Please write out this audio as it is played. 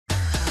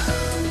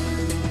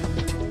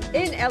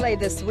LA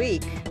This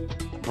Week.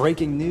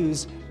 Breaking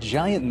news,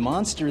 giant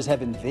monsters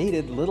have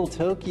invaded Little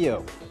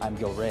Tokyo. I'm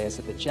Gil Reyes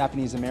at the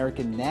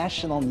Japanese-American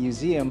National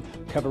Museum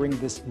covering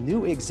this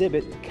new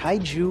exhibit,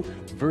 Kaiju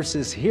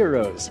vs.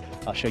 Heroes.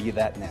 I'll show you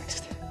that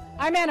next.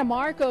 I'm Anna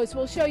Marcos.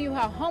 We'll show you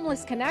how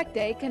Homeless Connect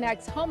Day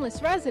connects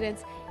homeless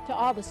residents to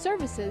all the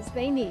services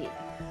they need.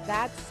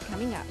 That's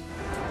coming up.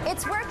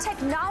 It's where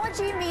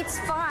technology meets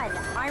fun.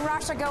 I'm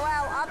Rasha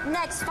Goel. Up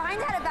next,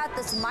 find out about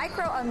this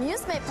micro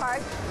amusement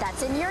park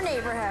that's in your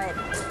neighborhood.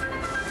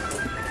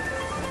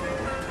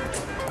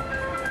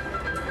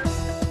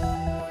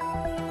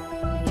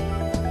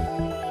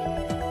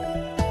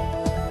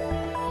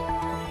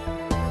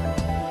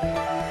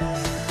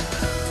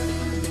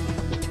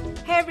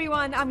 Hey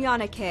everyone, I'm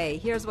Yana Kay.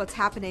 Here's what's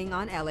happening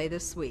on LA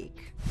This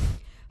Week.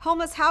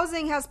 Homeless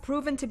housing has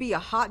proven to be a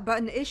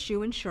hot-button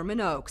issue in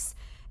Sherman Oaks.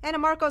 Anna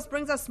Marcos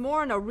brings us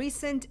more on a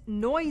recent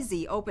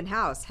noisy open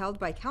house held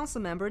by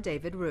Councilmember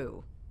David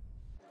Rue.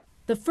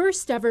 The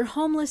first ever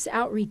homeless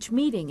outreach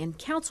meeting in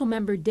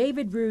Councilmember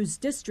David Rue's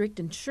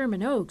district in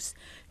Sherman Oaks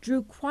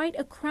drew quite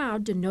a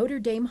crowd to Notre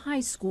Dame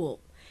High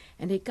School,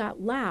 and it got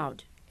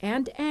loud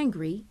and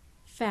angry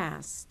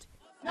fast.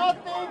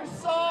 Nothing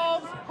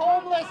solves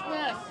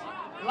homelessness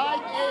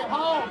like a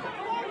home.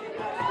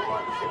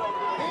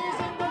 These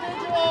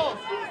individuals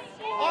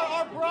are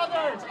our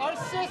brothers, our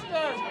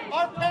sisters,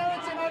 our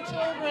parents, and our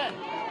children.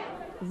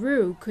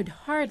 Rue could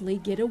hardly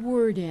get a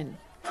word in.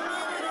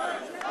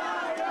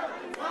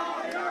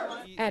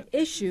 At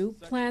issue,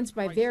 plans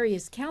by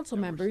various council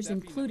members,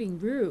 including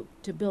Rue,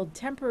 to build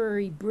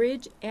temporary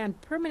bridge and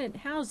permanent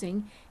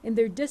housing in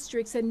their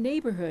districts and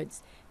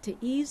neighborhoods to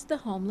ease the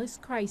homeless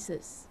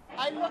crisis.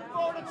 I look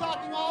forward to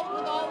talking with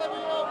all of you. We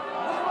will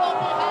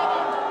be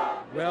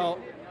having... Well,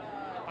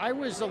 I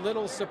was a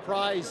little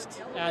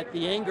surprised at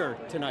the anger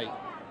tonight.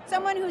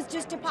 Someone who's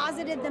just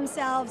deposited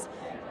themselves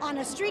on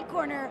a street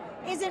corner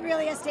isn't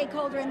really a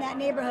stakeholder in that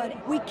neighborhood.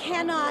 We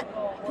cannot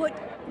put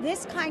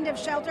this kind of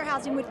shelter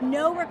housing with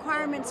no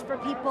requirements for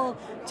people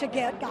to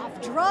get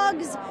off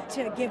drugs,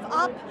 to give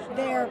up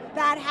their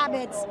bad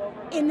habits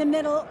in the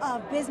middle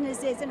of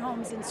businesses and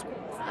homes and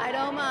schools. I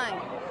don't mind.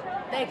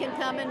 They can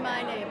come in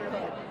my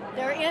neighborhood.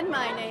 They're in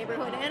my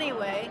neighborhood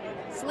anyway,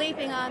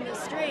 sleeping on the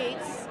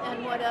streets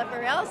and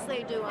whatever else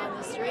they do on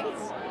the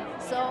streets.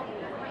 So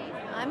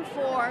I'm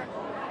for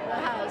the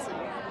housing.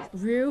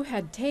 Rue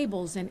had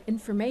tables and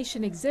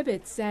information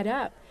exhibits set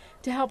up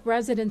to help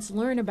residents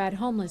learn about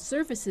homeless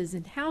services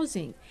and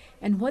housing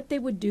and what they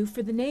would do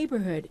for the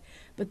neighborhood,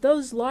 but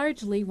those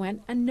largely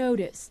went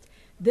unnoticed.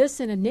 This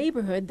in a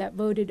neighborhood that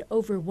voted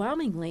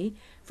overwhelmingly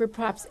for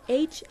Props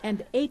H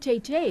and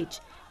HHH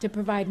to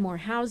provide more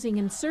housing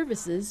and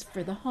services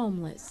for the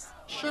homeless.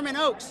 Sherman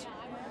Oaks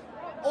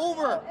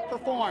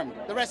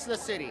overperformed the rest of the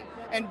city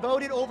and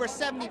voted over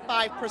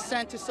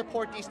 75% to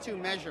support these two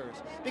measures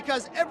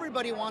because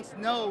everybody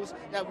knows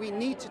that we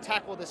need to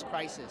tackle this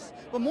crisis.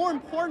 But more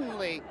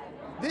importantly,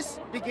 this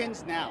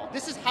begins now.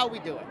 This is how we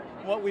do it.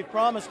 What we've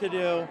promised to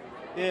do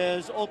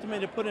is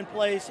ultimately to put in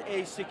place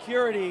a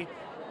security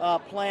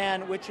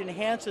plan which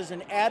enhances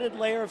an added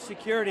layer of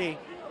security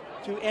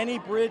to any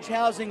bridge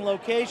housing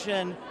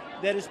location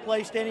that is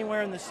placed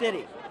anywhere in the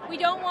city. We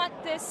don't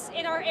want this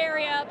in our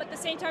area, but at the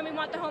same time we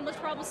want the homeless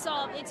problem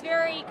solved. It's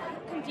very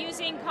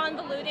confusing,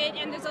 convoluted,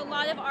 and there's a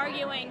lot of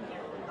arguing.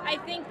 I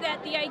think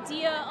that the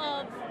idea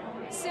of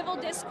civil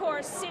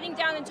discourse, sitting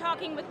down and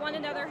talking with one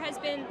another, has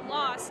been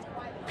lost.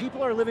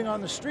 People are living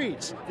on the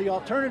streets. The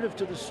alternative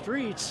to the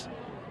streets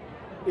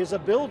is a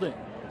building.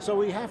 So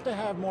we have to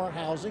have more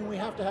housing. We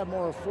have to have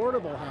more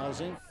affordable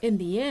housing. In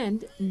the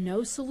end,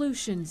 no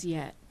solutions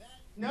yet.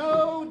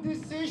 No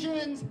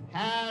decisions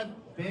have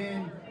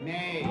been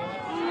made.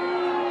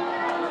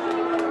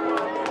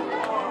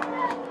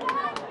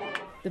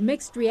 The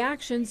mixed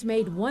reactions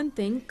made one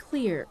thing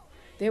clear.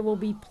 There will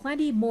be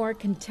plenty more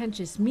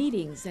contentious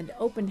meetings and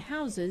open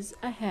houses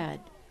ahead.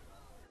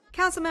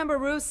 Councilmember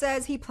Rue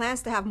says he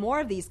plans to have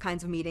more of these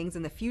kinds of meetings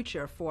in the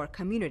future for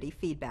community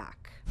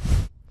feedback.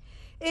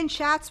 In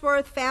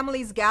Chatsworth,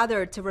 families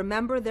gathered to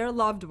remember their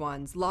loved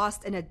ones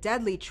lost in a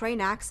deadly train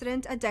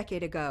accident a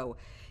decade ago.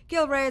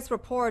 Gil Reyes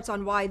reports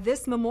on why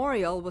this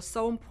memorial was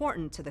so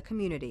important to the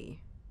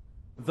community.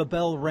 The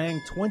bell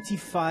rang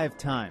 25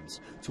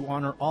 times to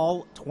honor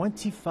all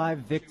 25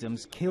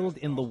 victims killed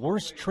in the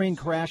worst train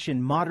crash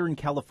in modern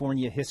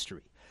California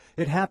history.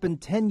 It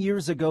happened 10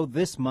 years ago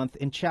this month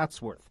in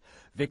Chatsworth.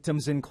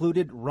 Victims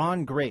included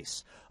Ron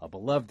Grace, a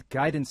beloved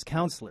guidance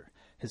counselor.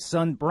 His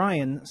son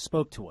Brian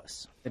spoke to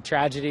us. The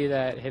tragedy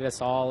that hit us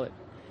all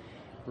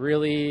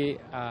really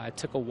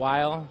took a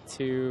while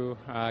to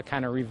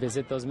kind of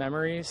revisit those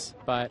memories,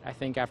 but I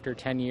think after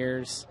 10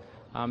 years,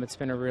 it's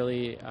been a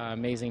really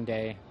amazing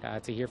day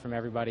to hear from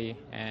everybody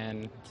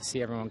and to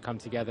see everyone come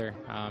together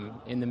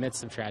in the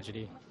midst of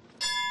tragedy.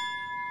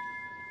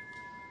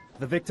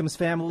 The victims'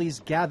 families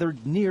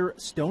gathered near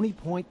Stony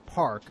Point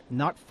Park,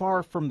 not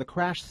far from the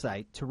crash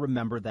site, to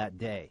remember that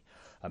day.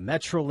 A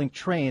Metrolink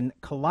train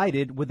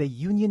collided with a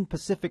Union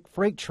Pacific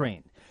freight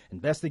train,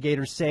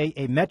 Investigators say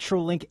a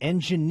Metrolink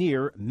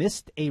engineer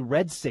missed a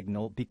red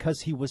signal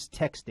because he was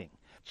texting.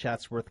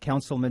 Chatsworth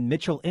Councilman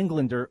Michel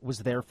was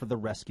there for the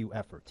rescue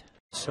effort.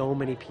 So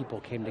many people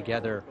came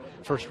together,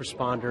 first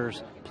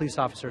responders, police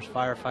officers,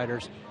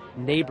 firefighters,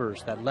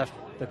 neighbors that left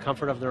the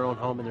comfort of their own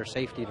home and their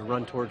safety to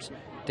run towards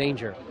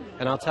danger.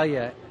 And I'll tell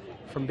you,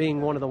 from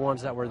being one of the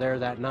ones that were there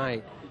that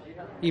night,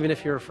 even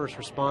if you're a first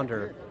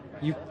responder,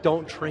 you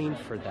don't train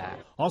for that.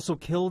 Also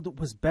killed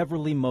was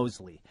Beverly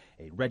Mosley,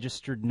 a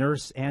registered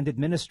nurse and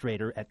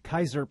administrator at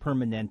Kaiser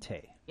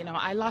Permanente. You know,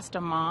 I lost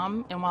a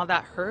mom, and while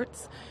that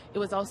hurts, it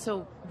was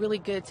also really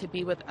good to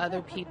be with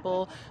other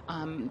people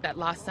that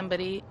lost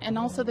somebody, and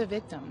also the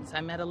victims.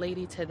 I met a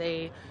lady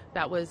today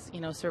that was,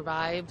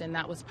 survived, and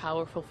that was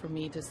powerful for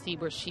me to see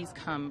where she's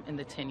come in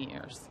the 10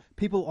 years.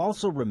 People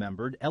also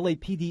remembered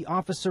LAPD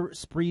officer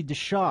Spree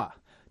DeShaw.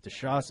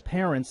 DeShaw's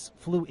parents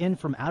flew in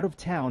from out of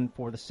town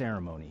for the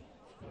ceremony.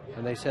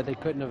 And they said they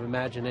couldn't have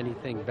imagined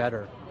anything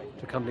better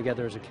to come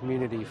together as a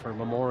community for a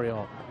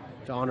memorial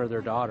to honor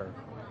their daughter.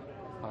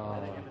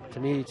 To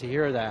me, to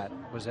hear that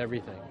was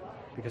everything,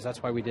 because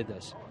that's why we did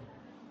this.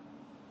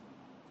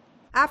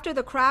 After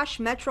the crash,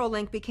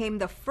 Metrolink became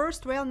the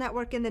first rail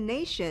network in the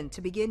nation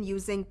to begin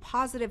using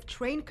positive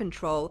train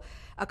control,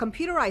 a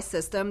computerized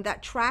system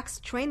that tracks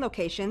train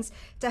locations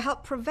to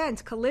help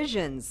prevent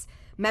collisions.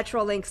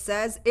 Metrolink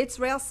says its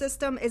rail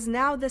system is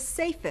now the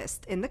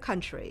safest in the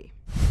country.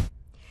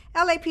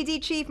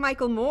 LAPD Chief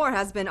Michael Moore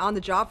has been on the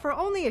job for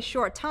only a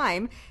short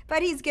time,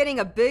 but he's getting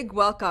a big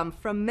welcome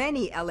from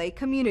many LA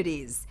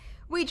communities.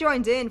 We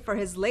joined in for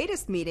his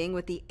latest meeting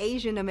with the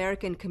Asian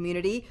American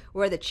community,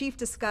 where the chief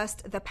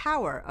discussed the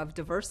power of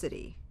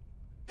diversity.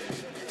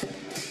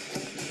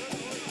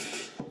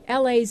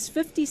 LA's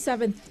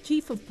 57th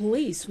chief of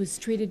police was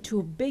treated to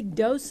a big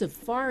dose of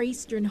Far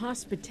Eastern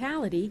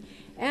hospitality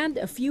and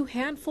a few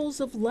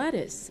handfuls of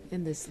lettuce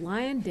in this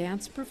lion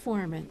dance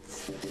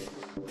performance.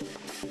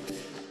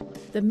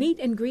 The meet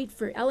and greet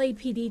for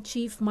LAPD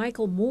Chief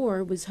Michael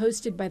Moore was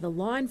hosted by the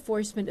Law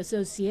Enforcement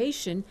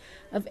Association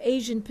of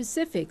Asian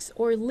Pacifics,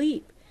 or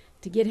LEAP,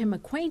 to get him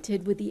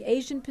acquainted with the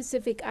Asian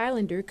Pacific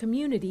Islander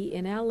community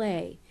in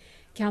LA.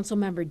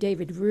 Councilmember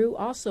David Rue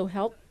also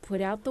helped put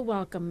out the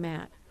welcome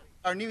mat.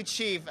 Our new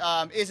chief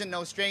isn't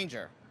no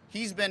stranger.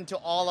 He's been to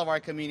all of our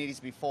communities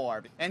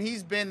before, and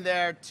he's been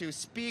there to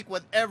speak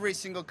with every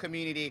single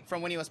community,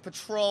 from when he was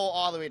patrol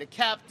all the way to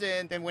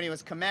captain, then when he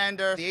was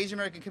commander. The Asian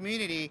American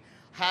community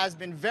has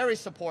been very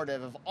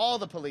supportive of all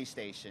the police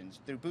stations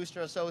through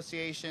booster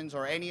associations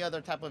or any other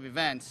type of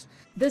events.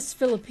 This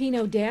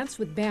Filipino dance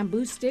with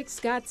bamboo sticks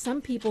got some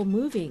people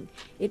moving.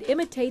 It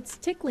imitates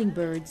tickling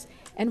birds,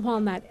 and while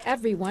not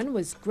everyone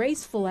was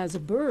graceful as a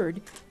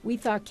bird, we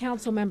thought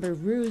Councilmember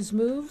Rue's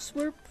moves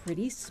were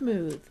pretty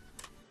smooth.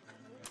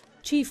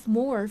 Chief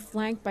Moore,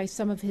 flanked by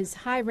some of his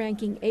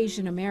high-ranking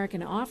Asian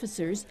American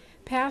officers,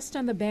 passed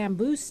on the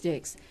bamboo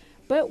sticks,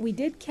 but we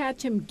did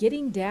catch him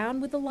getting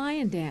down with the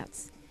lion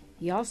dance.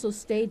 He also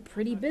stayed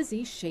pretty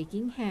busy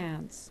shaking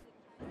hands.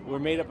 We're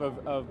made up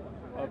of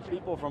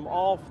people from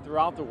all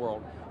throughout the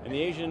world. And the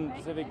Asian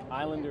Pacific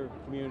Islander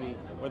community,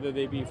 whether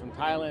they be from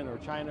Thailand or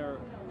China,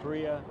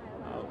 Korea,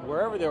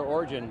 wherever their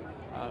origin,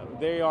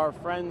 they are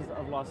friends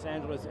of Los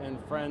Angeles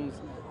and friends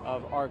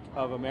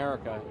of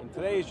America. And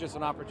today is just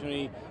an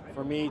opportunity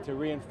for me to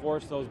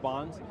reinforce those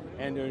bonds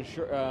and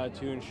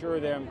to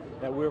ensure them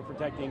that we're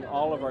protecting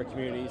all of our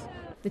communities.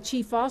 The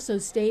chief also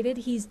stated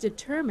he's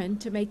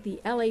determined to make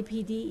the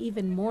LAPD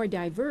even more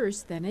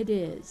diverse than it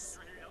is.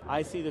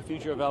 I see the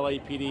future of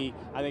LAPD.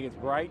 I think it's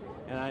bright,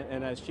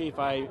 and as chief,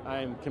 I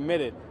am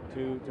committed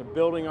to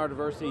building our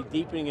diversity,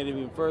 deepening it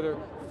even further,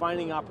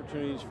 finding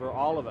opportunities for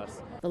all of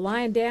us. The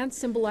lion dance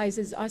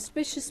symbolizes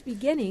auspicious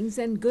beginnings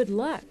and good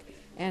luck,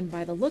 and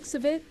by the looks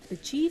of it, the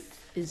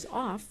chief is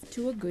off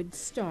to a good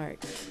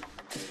start.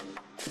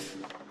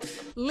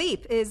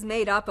 LEAP is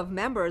made up of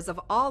members of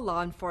all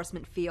law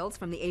enforcement fields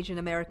from the Asian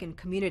American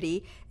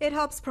community. It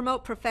helps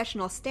promote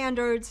professional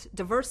standards,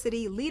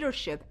 diversity,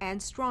 leadership,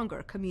 and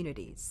stronger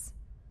communities.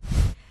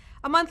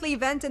 A monthly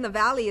event in the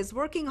Valley is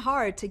working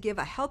hard to give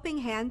a helping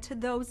hand to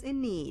those in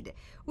need.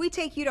 We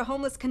take you to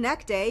Homeless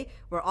Connect Day,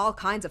 where all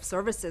kinds of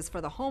services for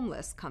the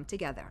homeless come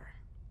together.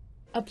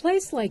 A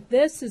place like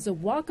this is a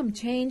welcome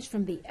change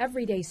from the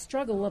everyday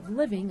struggle of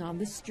living on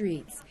the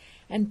streets.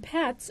 And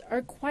pets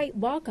are quite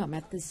welcome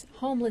at this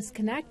Homeless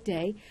Connect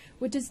Day,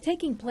 which is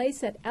taking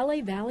place at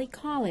LA Valley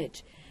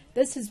College.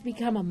 This has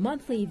become a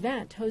monthly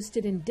event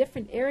hosted in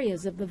different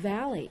areas of the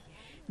Valley.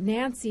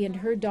 Nancy and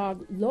her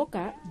dog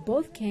Loca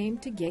both came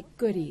to get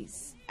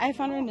goodies. I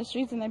found her in the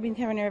streets and I've been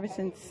having her ever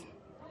since.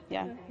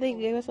 Yeah, they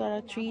gave us a lot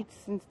of treats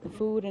and the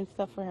food and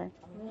stuff for her.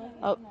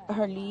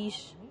 Her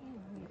leash.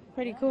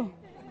 Pretty cool.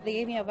 They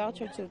gave me a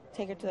voucher to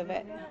take her to the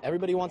vet.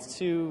 Everybody wants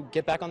to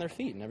get back on their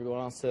feet, and everyone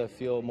wants to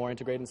feel more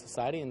integrated in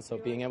society, and so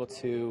being able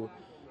to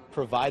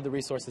provide the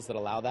resources that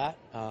allow that,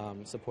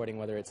 supporting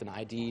whether it's an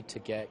ID to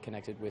get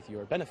connected with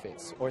your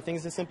benefits, or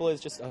things as simple as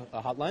just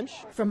a hot lunch.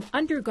 From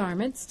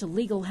undergarments to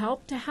legal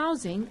help to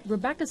housing,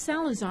 Rebecca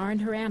Salazar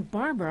and her Aunt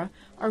Barbara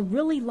are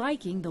really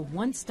liking the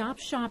one-stop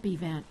shop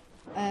event.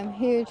 I'm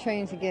here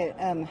trying to get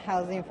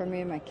housing for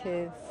me and my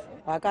kids.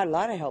 I got a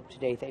lot of help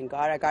today, thank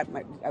God.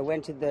 I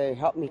went to the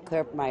help me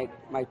clear up my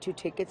 2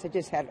 tickets. I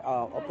just had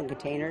open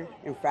container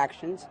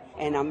infractions,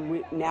 and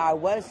now I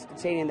was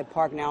staying in the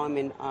park. Now I'm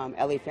in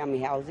LA Family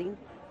Housing,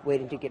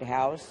 waiting to get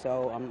housed.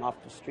 So I'm off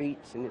the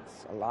streets, and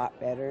it's a lot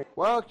better.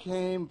 Well, I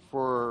came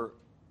for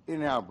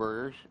In-N-Out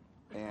Burgers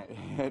and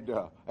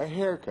a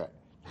haircut.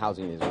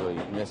 Housing is really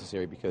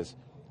necessary because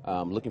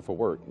looking for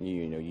work,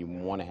 you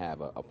want to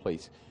have a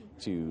place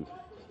to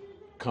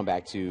come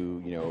back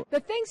to, The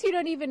things you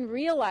don't even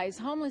realize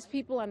homeless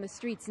people on the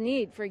streets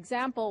need. For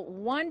example,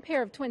 one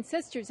pair of twin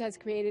sisters has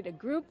created a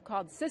group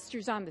called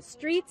Sisters on the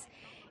Streets,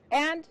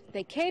 and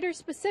they cater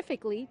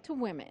specifically to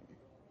women.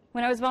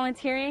 When I was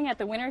volunteering at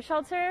the winter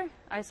shelter,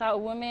 I saw a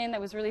woman that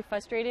was really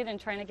frustrated and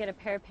trying to get a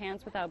pair of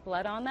pants without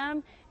blood on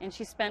them, and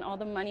she spent all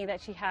the money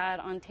that she had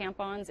on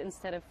tampons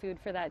instead of food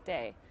for that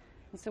day.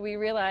 And so we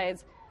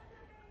realized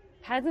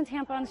pads and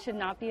tampons should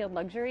not be a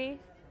luxury,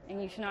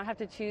 and you should not have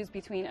to choose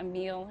between a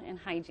meal and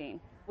hygiene.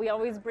 We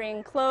always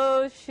bring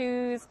clothes,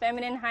 shoes,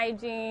 feminine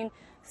hygiene,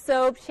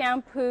 soap,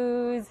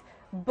 shampoos,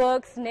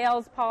 books,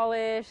 nails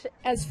polish.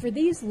 As for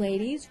these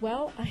ladies,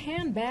 well, a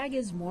handbag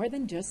is more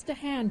than just a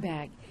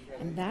handbag,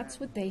 and that's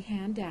what they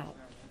hand out.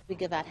 We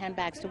give out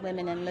handbags to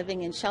women and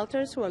living in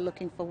shelters who are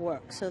looking for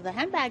work. So the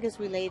handbag is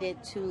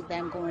related to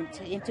them going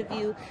to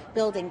interview,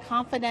 building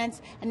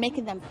confidence, and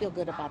making them feel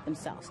good about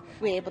themselves.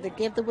 We're able to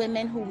give the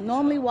women who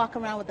normally walk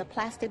around with a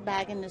plastic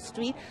bag in the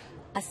street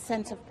a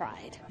sense of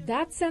pride.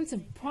 That sense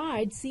of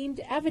pride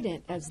seemed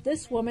evident as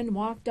this woman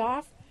walked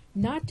off,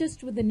 not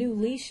just with a new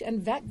leash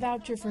and vet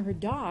voucher for her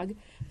dog,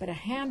 but a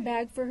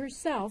handbag for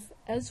herself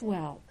as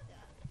well.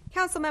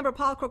 Councilmember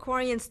Paul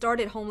Krikorian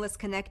started Homeless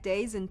Connect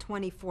Days in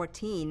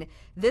 2014.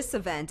 This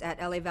event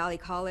at LA Valley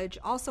College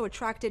also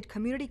attracted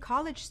community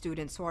college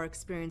students who are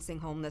experiencing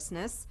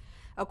homelessness.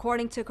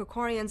 According to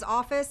Krikorian's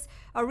office,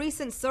 a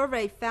recent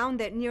survey found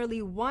that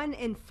nearly 1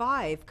 in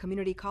 5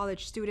 community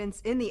college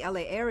students in the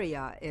LA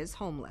area is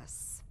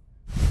homeless.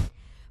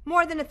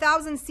 More than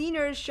 1,000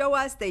 seniors show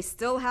us they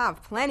still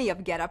have plenty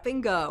of get up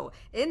and go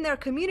in their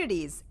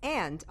communities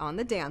and on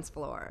the dance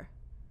floor.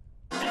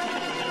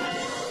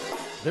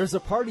 There's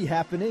a party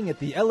happening at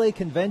the LA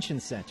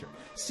Convention Center.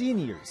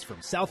 Seniors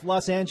from South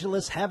Los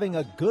Angeles having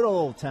a good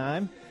old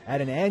time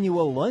at an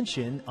annual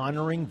luncheon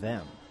honoring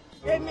them.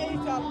 It means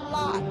a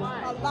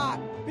lot,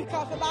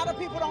 because a lot of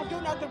people don't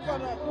do nothing for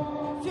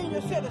the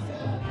senior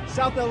citizens.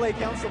 South LA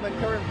Councilman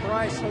Curran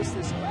Price hosts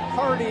this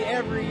party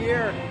every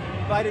year,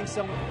 inviting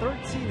some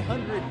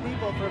 1,300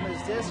 people from his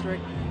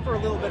district for a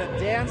little bit of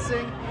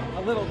dancing,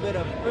 a little bit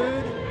of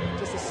food,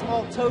 just a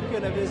small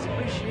token of his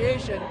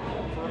appreciation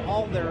for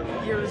all their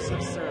years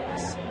of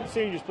service.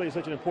 Seniors play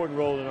such an important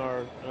role in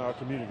our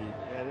community,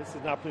 and this is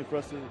an opportunity for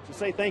us to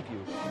say thank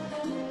you.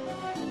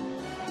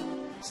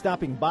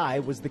 Stopping by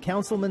was the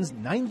councilman's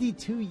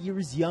 92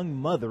 years young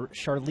mother,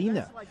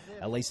 Charlena,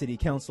 LA City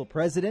Council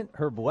President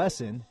Herb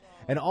Wesson,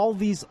 and all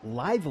these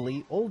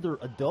lively older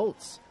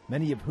adults,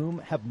 many of whom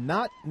have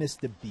not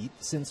missed a beat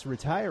since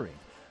retiring.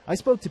 I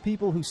spoke to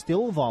people who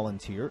still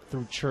volunteer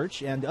through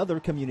church and other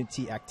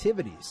community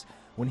activities.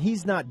 When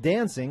he's not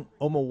dancing,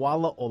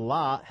 Omawala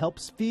Ola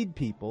helps feed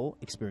people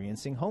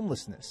experiencing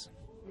homelessness.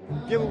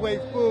 Give away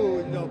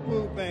food,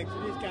 food banks,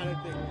 these kind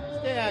of things.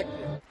 Stay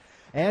active.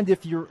 And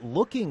if you're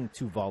looking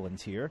to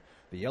volunteer,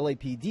 the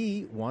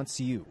LAPD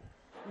wants you.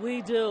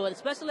 We do,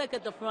 especially like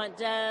at the front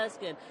desk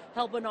and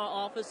helping our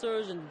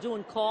officers and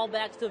doing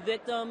callbacks to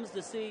victims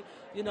to see,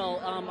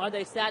 are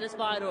they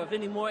satisfied, or if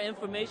any more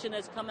information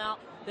has come out.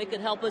 They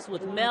can help us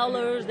with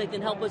mailers. They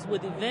can help us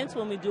with events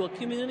when we do a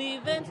community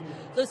event.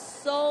 There's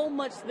so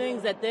much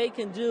things that they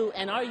can do.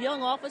 And our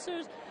young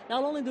officers,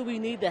 not only do we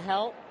need the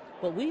help,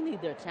 but we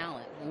need their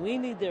talent and we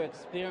need their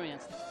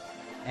experience.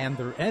 And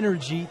their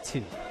energy,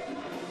 too.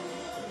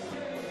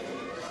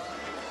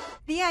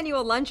 The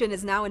annual luncheon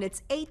is now in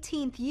its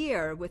 18th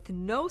year with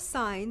no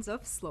signs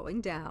of slowing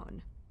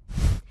down.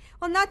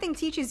 Well, nothing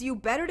teaches you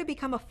better to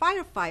become a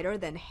firefighter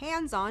than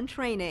hands-on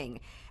training.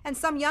 And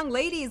some young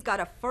ladies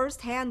got a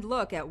first-hand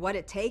look at what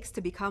it takes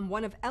to become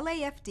one of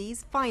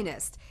LAFD's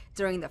finest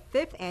during the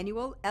 5th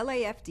annual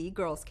LAFD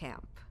Girls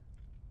Camp.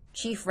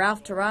 Chief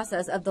Ralph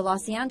Terrazas of the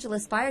Los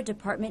Angeles Fire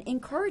Department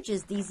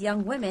encourages these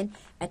young women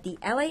at the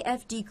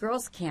LAFD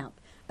Girls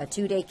Camp, a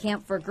 2-day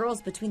camp for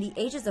girls between the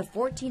ages of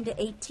 14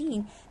 to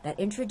 18 that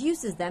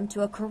introduces them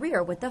to a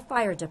career with the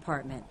fire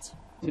department.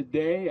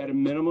 Today, at a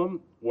minimum,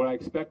 what I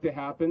expect to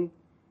happen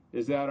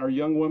is that our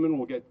young women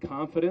will get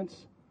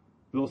confidence.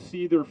 They'll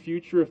see their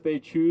future if they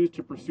choose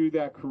to pursue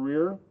that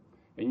career,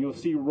 and you'll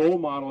see role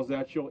models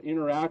that you'll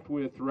interact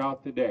with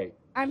throughout the day.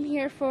 I'm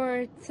here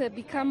to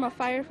become a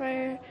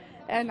firefighter,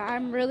 and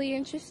I'm really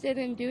interested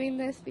in doing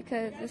this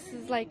because this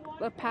is like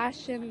a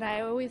passion that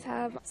I always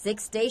have.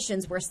 6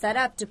 stations were set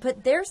up to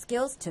put their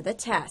skills to the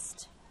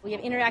test. We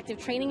have interactive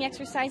training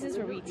exercises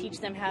where we teach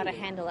them how to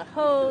handle a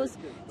hose,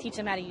 teach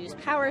them how to use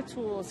power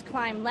tools,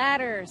 climb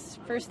ladders,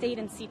 first aid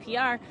and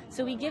CPR.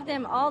 So we give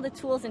them all the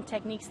tools and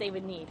techniques they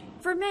would need.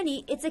 For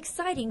many, it's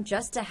exciting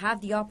just to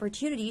have the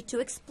opportunity to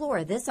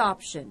explore this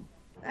option.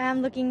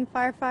 I'm looking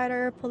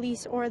firefighter,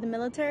 police, or the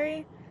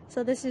military.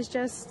 So this is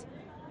just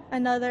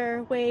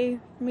another way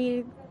for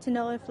me to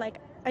know if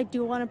I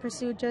do want to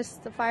pursue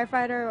just the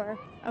firefighter or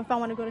if I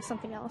want to go to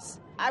something else.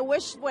 I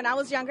wish when I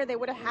was younger they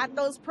would have had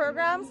those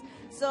programs.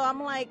 So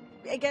I'm I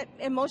get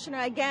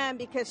emotional again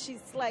because she's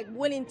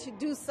willing to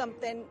do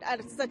something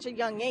at such a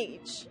young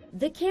age.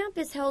 The camp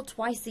is held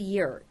twice a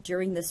year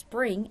during the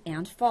spring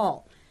and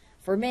fall.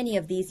 For many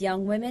of these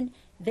young women,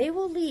 they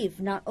will leave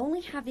not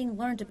only having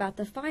learned about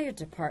the fire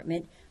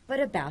department, but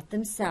about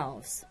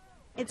themselves.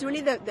 It's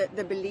really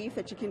the belief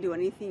that you can do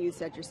anything you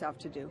set yourself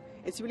to do.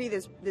 It's really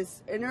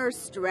this inner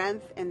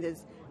strength and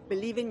this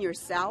believe in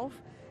yourself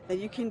that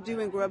you can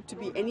do and grow up to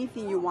be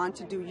anything you want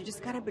to do. You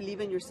just got to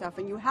believe in yourself,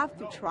 and you have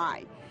to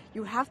try.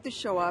 You have to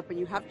show up, and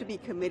you have to be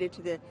committed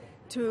to the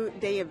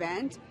two-day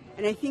event.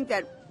 And I think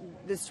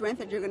that the strength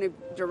that you're going to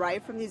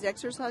derive from these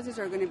exercises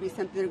are going to be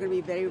something that are going to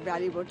be very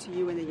valuable to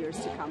you in the years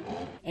to come.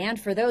 And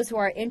for those who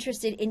are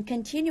interested in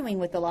continuing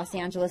with the Los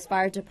Angeles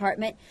Fire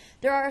Department,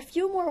 there are a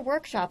few more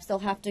workshops they'll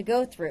have to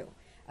go through.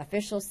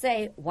 Officials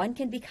say one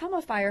can become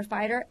a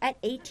firefighter at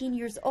 18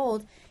 years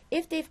old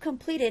if they've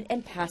completed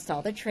and passed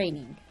all the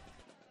training.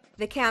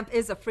 The camp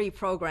is a free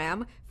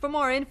program. For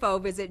more info,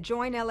 visit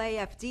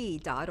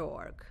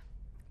joinlafd.org.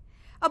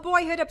 A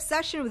boyhood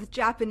obsession with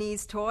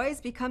Japanese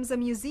toys becomes a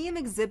museum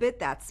exhibit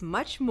that's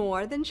much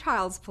more than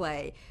child's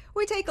play.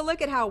 We take a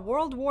look at how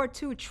World War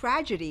II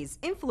tragedies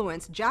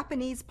influenced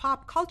Japanese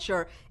pop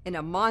culture in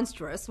a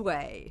monstrous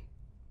way.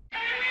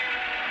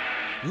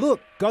 Look,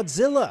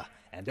 Godzilla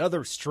and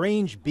other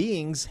strange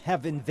beings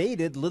have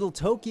invaded Little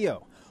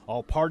Tokyo,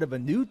 all part of a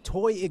new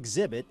toy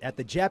exhibit at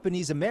the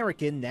Japanese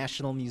American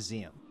National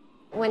Museum.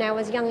 When I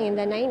was young in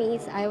the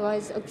 90s, I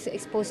was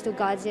exposed to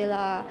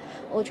Godzilla,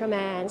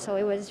 Ultraman, so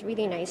it was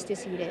really nice to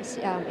see this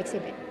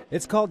exhibit.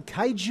 It's called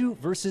Kaiju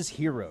versus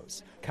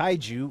Heroes.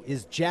 Kaiju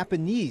is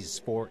Japanese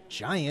for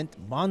giant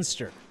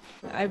monster.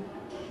 I've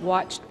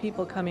watched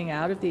people coming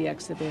out of the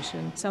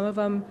exhibition. Some of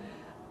them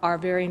are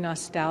very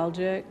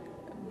nostalgic,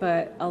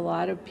 but a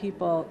lot of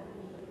people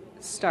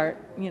start,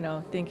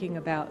 thinking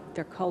about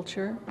their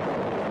culture.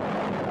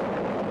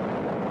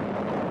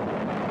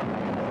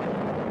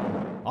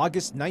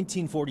 August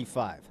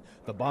 1945,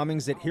 the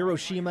bombings at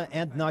Hiroshima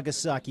and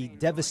Nagasaki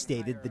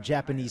devastated the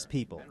Japanese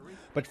people.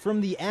 But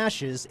from the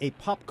ashes, a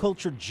pop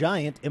culture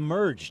giant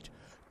emerged,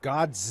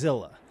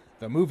 Godzilla.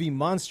 The movie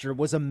monster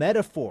was a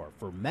metaphor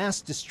for mass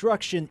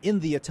destruction in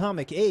the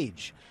atomic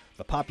age.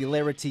 The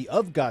popularity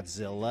of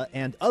Godzilla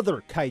and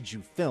other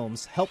kaiju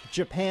films helped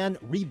Japan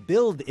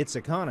rebuild its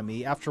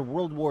economy after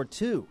World War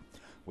II.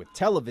 With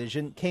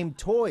television came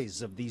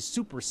toys of these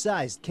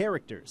supersized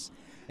characters.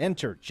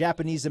 Enter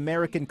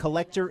Japanese-American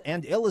collector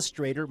and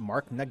illustrator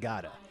Mark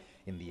Nagata.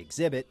 In the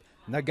exhibit,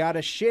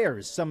 Nagata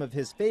shares some of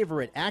his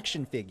favorite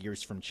action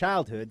figures from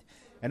childhood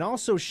and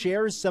also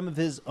shares some of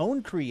his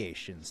own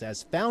creations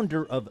as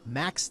founder of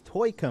Max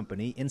Toy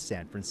Company in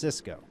San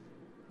Francisco.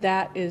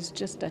 That is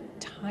just a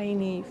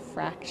tiny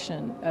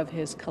fraction of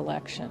his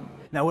collection.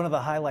 Now, one of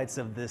the highlights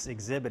of this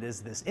exhibit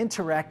is this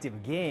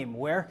interactive game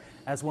where,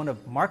 as one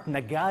of Mark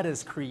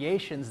Nagata's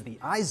creations, the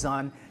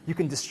Izon, you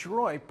can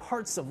destroy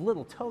parts of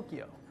Little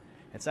Tokyo.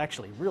 It's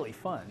actually really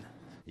fun.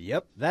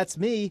 Yep, that's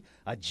me,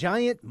 a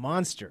giant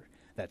monster.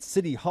 That's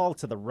City Hall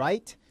to the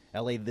right,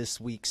 LA This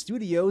Week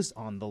Studios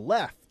on the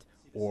left,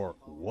 or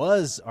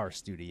was our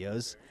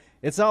studios.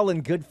 It's all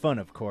in good fun,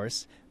 of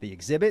course. The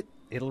exhibit,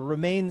 it'll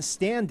remain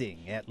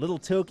standing at Little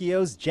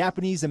Tokyo's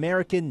Japanese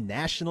American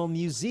National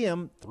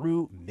Museum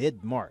through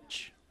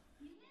mid-March.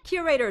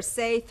 Curators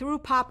say through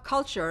pop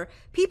culture,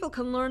 people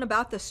can learn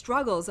about the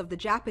struggles of the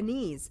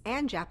Japanese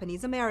and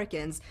Japanese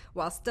Americans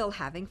while still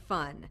having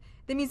fun.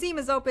 The museum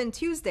is open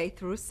Tuesday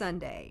through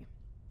Sunday.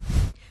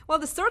 Well,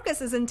 the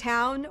circus is in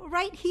town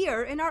right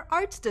here in our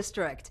arts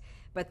district.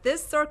 But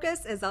this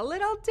circus is a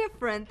little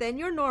different than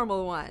your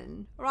normal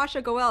one.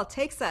 Rasha Goel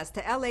takes us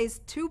to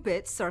LA's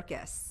 2-Bit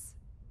Circus.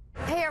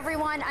 Hey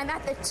everyone, I'm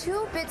at the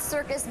 2-Bit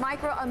Circus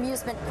Micro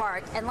Amusement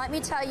Park, and let me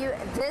tell you,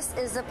 this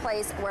is a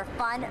place where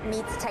fun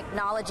meets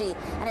technology,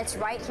 and it's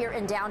right here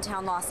in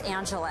downtown Los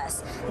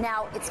Angeles.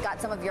 Now, it's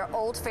got some of your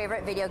old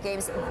favorite video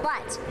games,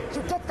 but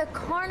you get the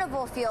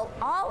carnival feel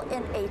all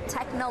in a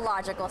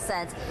technological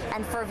sense.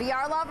 And for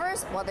VR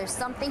lovers, well, there's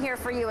something here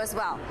for you as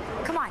well.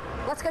 Come on,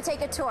 let's go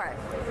take a tour.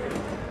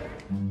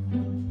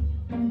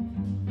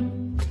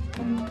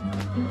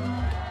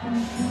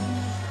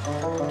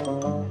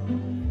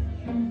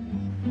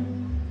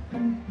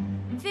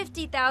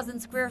 50,000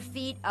 square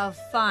feet of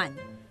fun.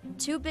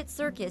 2-Bit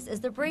Circus is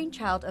the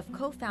brainchild of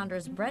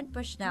co-founders Brent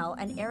Bushnell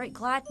and Eric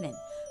Gladman,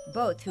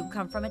 both who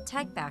come from a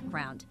tech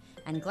background,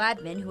 and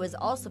Gladman, who has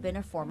also been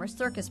a former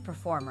circus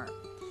performer.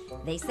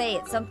 They say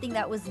it's something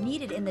that was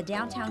needed in the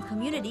downtown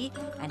community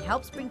and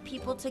helps bring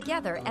people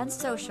together and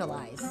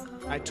socialize.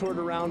 I toured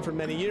around for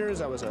many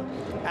years. I was an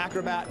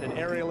acrobat and an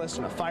aerialist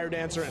and a fire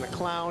dancer and a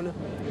clown.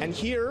 And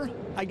here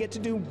I get to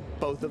do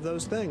both of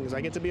those things.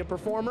 I get to be a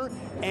performer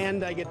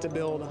and I get to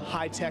build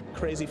high-tech,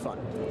 crazy fun.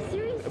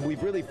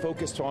 We've really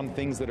focused on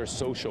things that are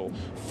social.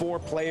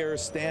 4-player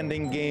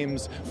standing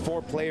games,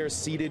 4-player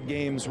seated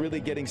games, really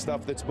getting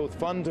stuff that's both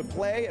fun to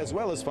play as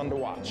well as fun to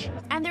watch.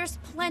 And there's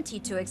plenty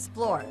to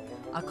explore.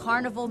 A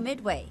carnival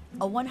midway,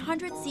 a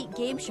 100-seat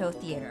game show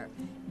theater,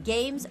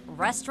 games,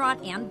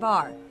 restaurant, and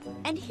bar.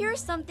 And here's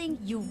something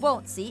you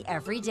won't see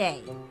every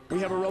day. We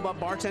have a robot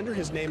bartender.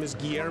 His name is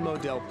Guillermo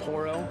del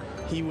Toro.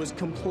 He was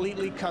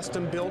completely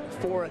custom built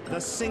for the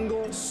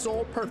single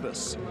sole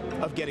purpose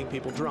of getting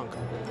people drunk.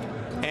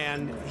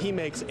 And he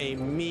makes a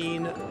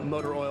mean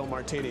motor oil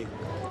martini.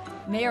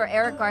 Mayor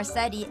Eric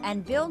Garcetti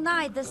and Bill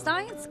Nye, the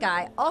science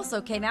guy,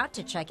 also came out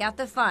to check out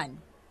the fun.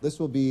 This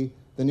will be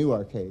the new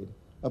arcade,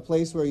 a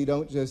place where you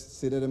don't just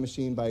sit at a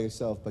machine by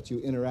yourself, but you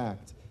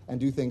interact and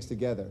do things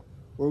together,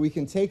 where we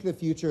can take the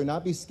future and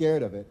not be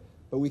scared of it,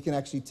 but we can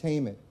actually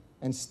tame it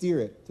and steer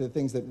it to the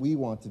things that we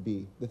want to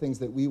be, the things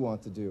that we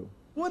want to do.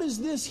 What is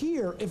this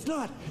here, if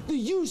not the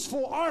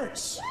useful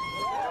arts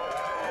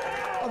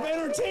of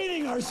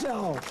entertaining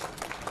ourselves?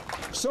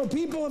 So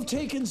people have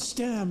taken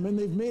STEM and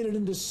they've made it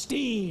into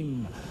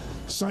STEAM,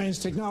 science,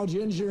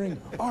 technology, engineering,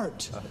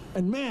 art,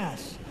 and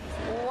math.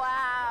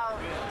 Wow.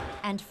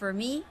 And for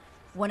me,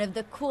 one of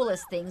the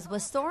coolest things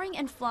was soaring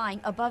and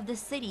flying above the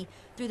city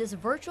through this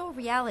virtual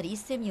reality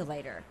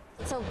simulator.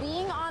 So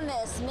being on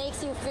this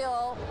makes you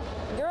feel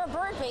you're a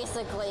bird,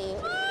 basically.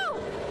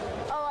 Woo!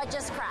 Oh, I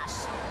just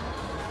crashed.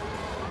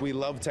 We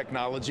love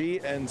technology,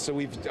 and so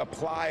we've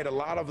applied a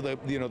lot of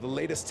the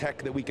latest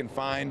tech that we can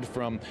find,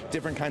 from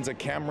different kinds of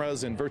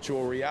cameras and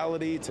virtual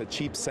reality to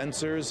cheap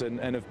sensors,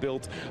 and have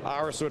built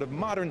our sort of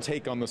modern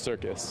take on the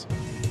circus.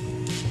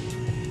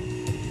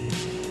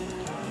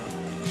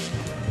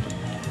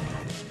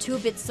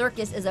 Bit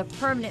Circus is a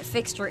permanent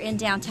fixture in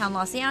downtown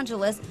Los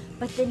Angeles,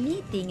 but the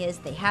neat thing is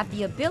they have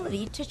the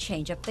ability to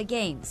change up the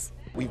games.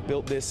 We've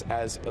built this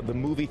as the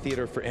movie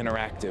theater for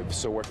interactive,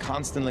 so we're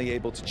constantly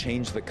able to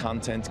change the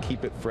content,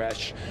 keep it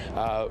fresh,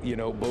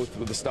 both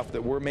with the stuff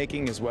that we're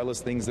making as well as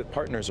things that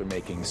partners are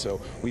making.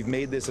 So we've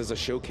made this as a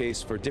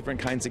showcase for different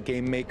kinds of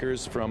game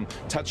makers, from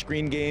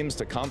touchscreen games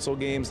to console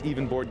games,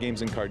 even board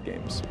games and card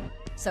games.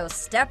 So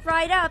step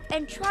right up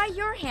and try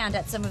your hand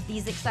at some of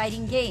these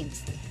exciting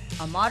games.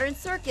 A modern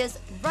circus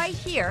right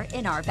here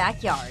in our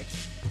backyard.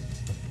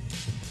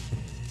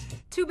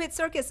 2-Bit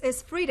Circus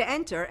is free to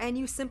enter, and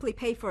you simply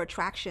pay for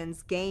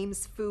attractions,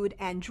 games, food,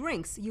 and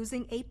drinks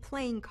using a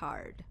playing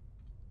card.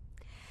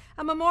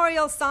 A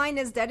memorial sign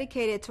is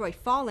dedicated to a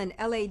fallen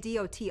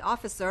LADOT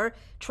officer.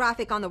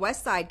 Traffic on the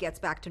west side gets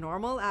back to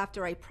normal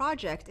after a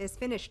project is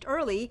finished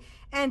early,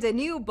 and a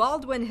new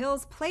Baldwin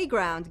Hills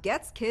playground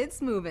gets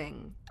kids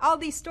moving. All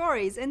these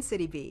stories in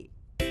Citybeat.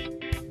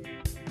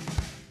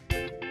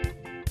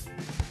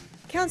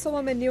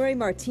 Councilwoman Nuri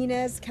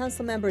Martinez,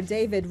 Councilmember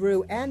David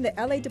Rue, and the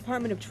LA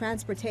Department of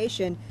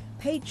Transportation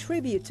paid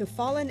tribute to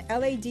fallen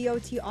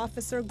LADOT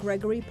officer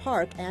Gregory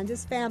Park and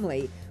his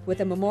family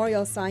with a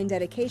memorial sign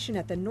dedication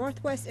at the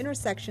northwest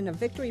intersection of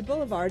Victory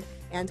Boulevard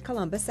and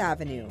Columbus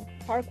Avenue.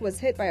 Park was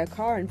hit by a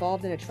car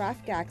involved in a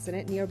traffic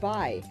accident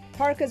nearby.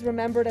 Park is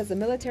remembered as a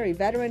military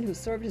veteran who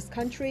served his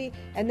country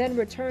and then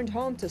returned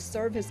home to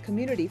serve his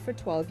community for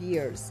 12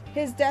 years.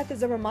 His death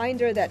is a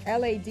reminder that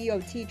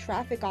LADOT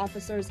traffic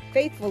officers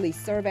faithfully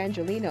serve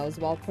Angelenos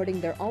while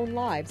putting their own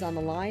lives on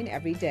the line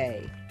every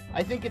day.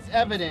 I think it's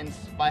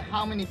evidenced by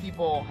how many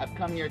people have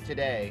come here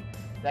today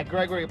that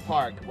Gregory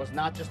Park was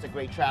not just a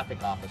great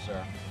traffic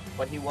officer,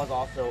 but he was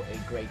also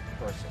a great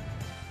person.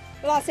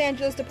 The Los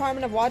Angeles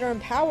Department of Water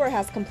and Power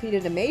has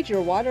completed a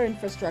major water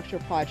infrastructure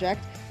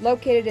project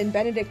located in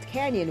Benedict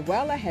Canyon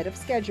well ahead of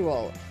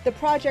schedule. The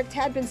project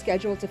had been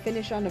scheduled to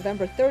finish on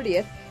November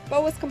 30th,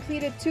 but was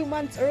completed 2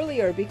 months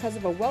earlier because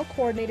of a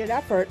well-coordinated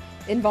effort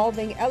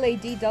involving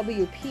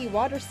LADWP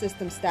water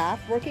system staff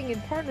working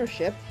in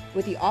partnership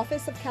with the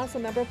Office of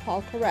Councilmember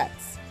Paul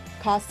Koretz.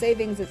 Cost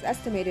savings is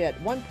estimated at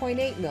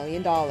 $1.8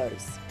 million.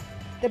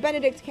 The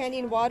Benedict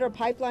Canyon water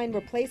pipeline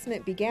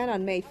replacement began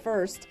on May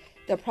 1st.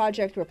 The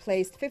project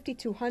replaced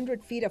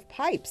 5,200 feet of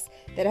pipes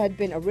that had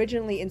been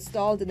originally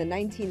installed in the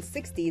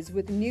 1960s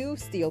with new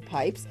steel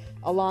pipes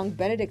along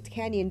Benedict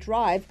Canyon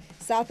Drive,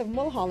 south of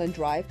Mulholland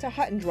Drive to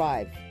Hutton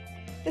Drive.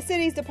 The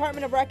city's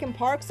Department of Rec and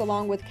Parks,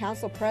 along with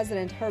Council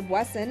President Herb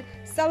Wesson,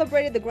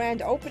 celebrated the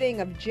grand opening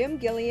of Jim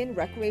Gillian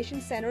Recreation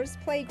Center's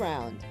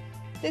playground.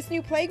 This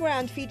new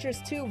playground features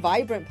 2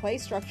 vibrant play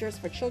structures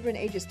for children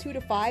ages 2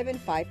 to 5 and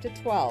 5 to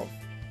 12.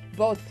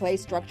 Both play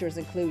structures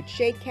include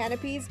shade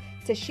canopies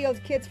to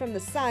shield kids from the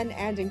sun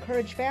and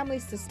encourage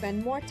families to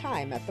spend more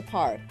time at the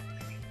park.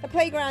 The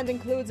playground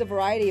includes a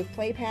variety of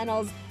play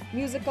panels,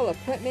 musical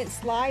equipment,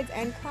 slides,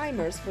 and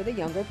climbers for the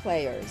younger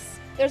players.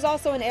 There's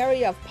also an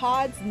area of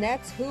pods,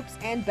 nets, hoops,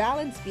 and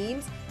balance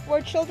beams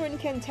where children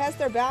can test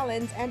their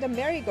balance, and a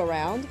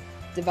merry-go-round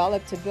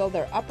developed to build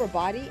their upper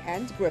body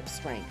and grip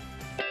strength.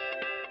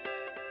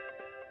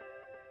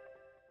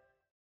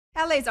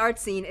 LA's art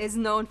scene is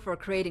known for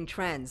creating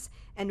trends,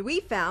 and we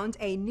found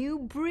a new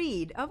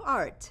breed of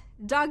art,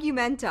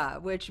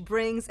 Dogumenta, which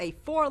brings a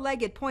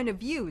four-legged point of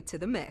view to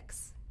the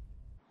mix.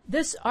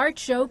 This art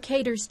show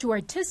caters to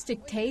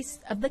artistic tastes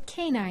of the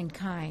canine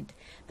kind.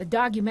 The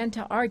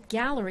Dogumenta Art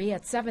Gallery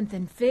at 7th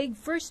and Fig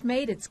first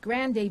made its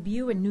grand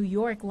debut in New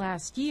York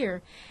last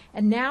year,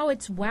 and now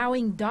it's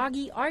wowing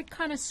doggy art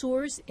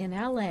connoisseurs in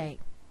LA.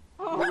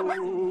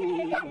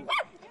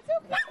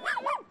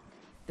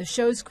 The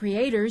show's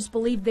creators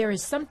believe there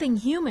is something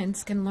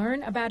humans can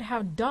learn about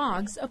how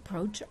dogs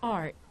approach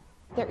art.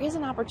 There is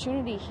an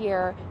opportunity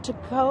here to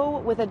go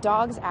with a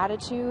dog's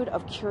attitude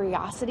of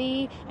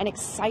curiosity and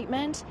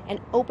excitement and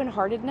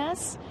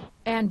open-heartedness.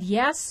 And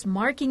yes,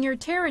 marking your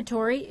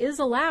territory is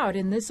allowed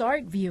in this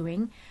art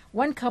viewing.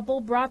 One couple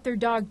brought their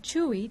dog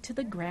Chewy to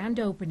the grand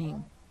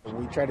opening.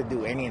 We try to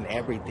do any and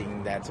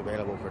everything that's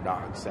available for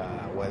dogs,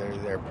 whether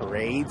they're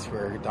parades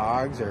for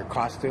dogs or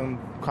costume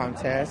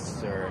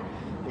contests or,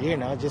 you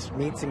know, just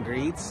meets and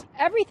greets.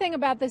 Everything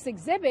about this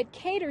exhibit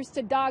caters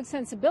to dog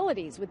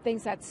sensibilities with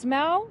things that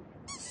smell,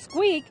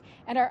 squeak,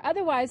 and are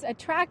otherwise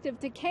attractive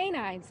to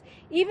canines.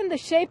 Even the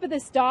shape of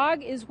this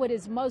dog is what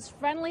is most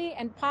friendly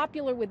and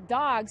popular with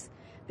dogs.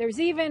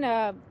 There's even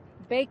a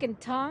bacon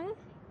tongue.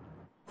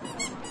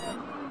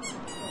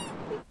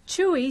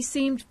 Chewy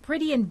seemed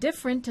pretty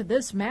indifferent to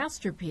this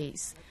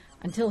masterpiece,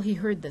 until he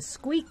heard the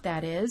squeak,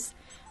 that is.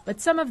 But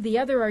some of the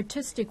other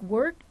artistic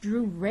work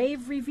drew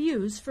rave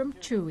reviews from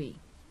Chewy.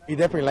 He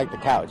definitely liked the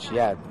couch,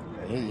 yeah.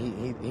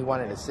 He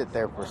wanted to sit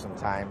there for some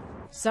time.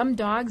 Some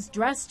dogs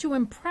dressed to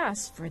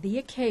impress for the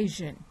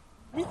occasion.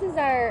 This is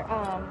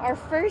our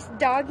first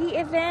doggy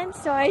event,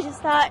 so I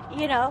just thought,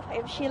 you know,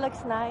 if she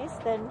looks nice,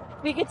 then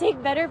we could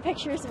take better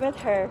pictures with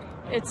her.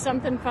 It's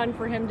something fun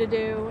for him to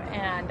do,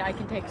 and I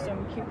can take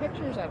some cute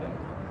pictures of him.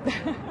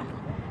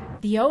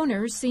 The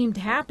owners seemed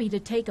happy to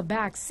take a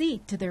back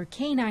seat to their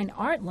canine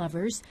art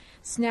lovers,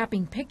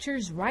 snapping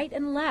pictures right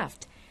and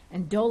left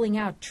and doling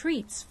out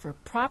treats for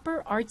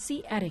proper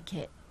artsy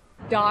etiquette.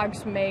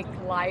 Dogs make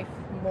life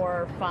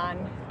more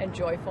fun and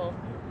joyful,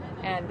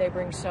 and they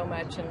bring so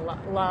much and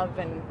love,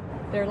 and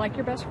they're like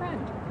your best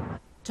friend.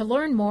 To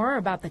learn more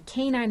about the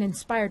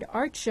canine-inspired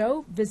art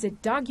show,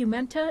 visit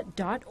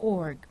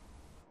Dogumenta.org.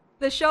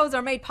 The shows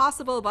are made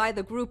possible by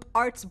the group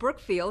Arts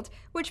Brookfield,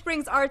 which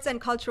brings arts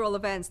and cultural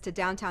events to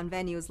downtown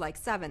venues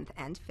like 7th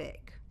and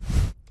Fig.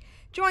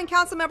 Join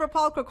Councilmember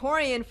Paul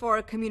Krikorian for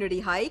a community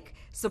hike,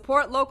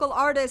 support local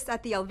artists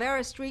at the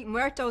Alvera Street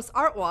Muertos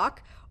Art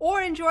Walk,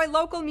 or enjoy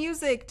local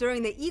music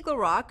during the Eagle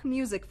Rock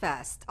Music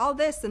Fest. All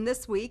this in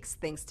this week's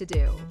Things to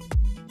Do.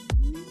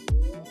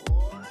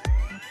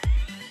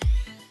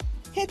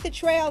 Hit the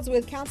trails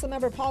with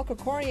Councilmember Paul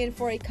Krikorian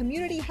for a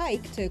community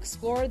hike to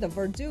explore the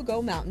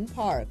Verdugo Mountain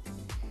Park.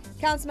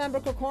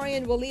 Councilmember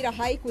Krikorian will lead a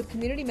hike with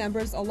community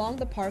members along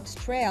the park's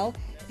trail.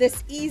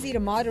 This easy to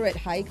moderate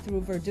hike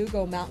through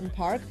Verdugo Mountain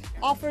Park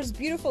offers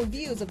beautiful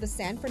views of the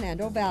San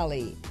Fernando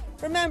Valley.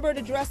 Remember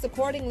to dress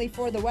accordingly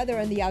for the weather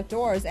and the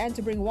outdoors and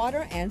to bring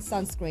water and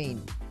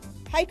sunscreen.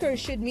 Hikers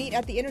should meet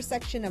at the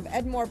intersection of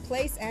Edmore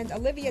Place and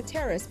Olivia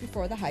Terrace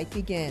before the hike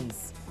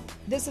begins.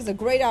 This is a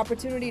great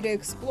opportunity to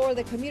explore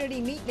the community,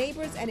 meet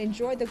neighbors, and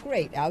enjoy the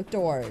great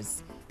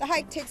outdoors. The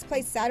hike takes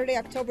place Saturday,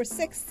 October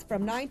 6th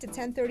from 9 to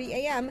 10:30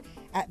 a.m.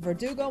 at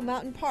Verdugo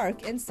Mountain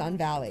Park in Sun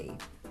Valley.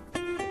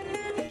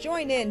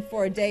 Join in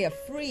for a day of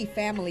free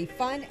family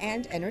fun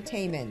and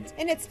entertainment.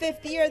 In its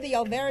 5th year, the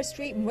Alvera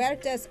Street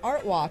Muertes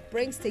Art Walk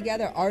brings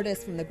together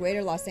artists from the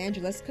greater Los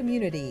Angeles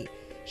community.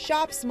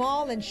 Shop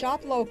small and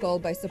shop local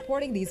by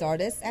supporting these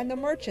artists and the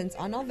merchants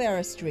on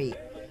Alvera Street.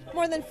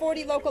 More than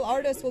 40 local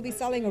artists will be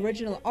selling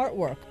original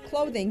artwork,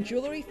 clothing,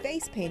 jewelry,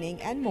 face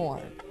painting, and more.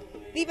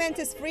 The event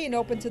is free and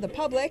open to the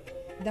public.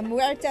 The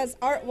Muertes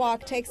Art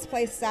Walk takes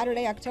place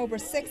Saturday, October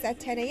 6th at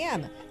 10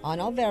 a.m. on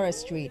Alvera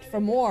Street. For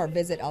more,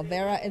 visit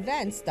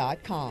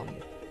alveraevents.com.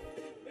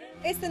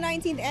 It's the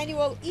 19th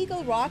annual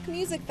Eagle Rock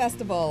Music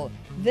Festival.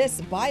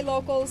 This Buy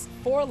Locals,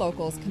 For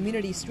Locals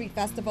community street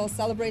festival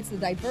celebrates the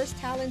diverse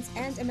talents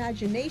and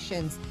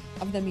imaginations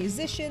of the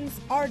musicians,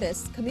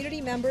 artists,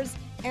 community members,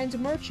 and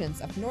merchants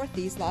of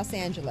Northeast Los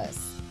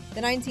Angeles.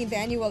 The 19th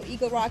annual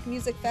Eagle Rock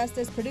Music Fest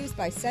is produced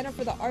by Center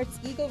for the Arts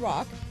Eagle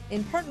Rock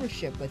in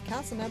partnership with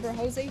Councilmember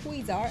Jose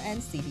Huizar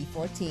and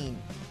CD14.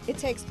 It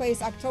takes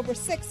place October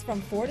 6th from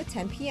 4 to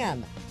 10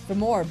 p.m. For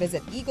more,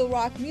 visit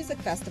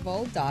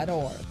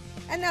eaglerockmusicfestival.org.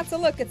 And that's a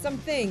look at some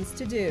things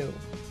to do.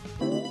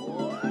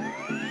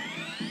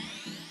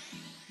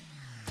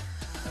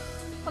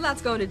 Well,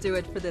 that's going to do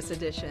it for this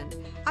edition.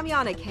 I'm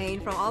Yana Kane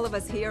from all of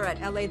us here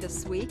at LA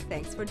This Week.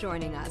 Thanks for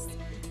joining us.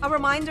 A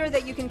reminder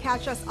that you can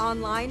catch us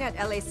online at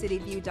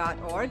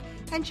lacitywiew.org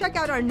and check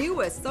out our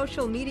newest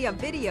social media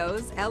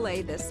videos,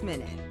 LA This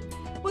Minute.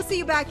 We'll see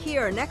you back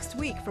here next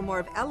week for more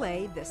of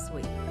LA This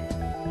Week.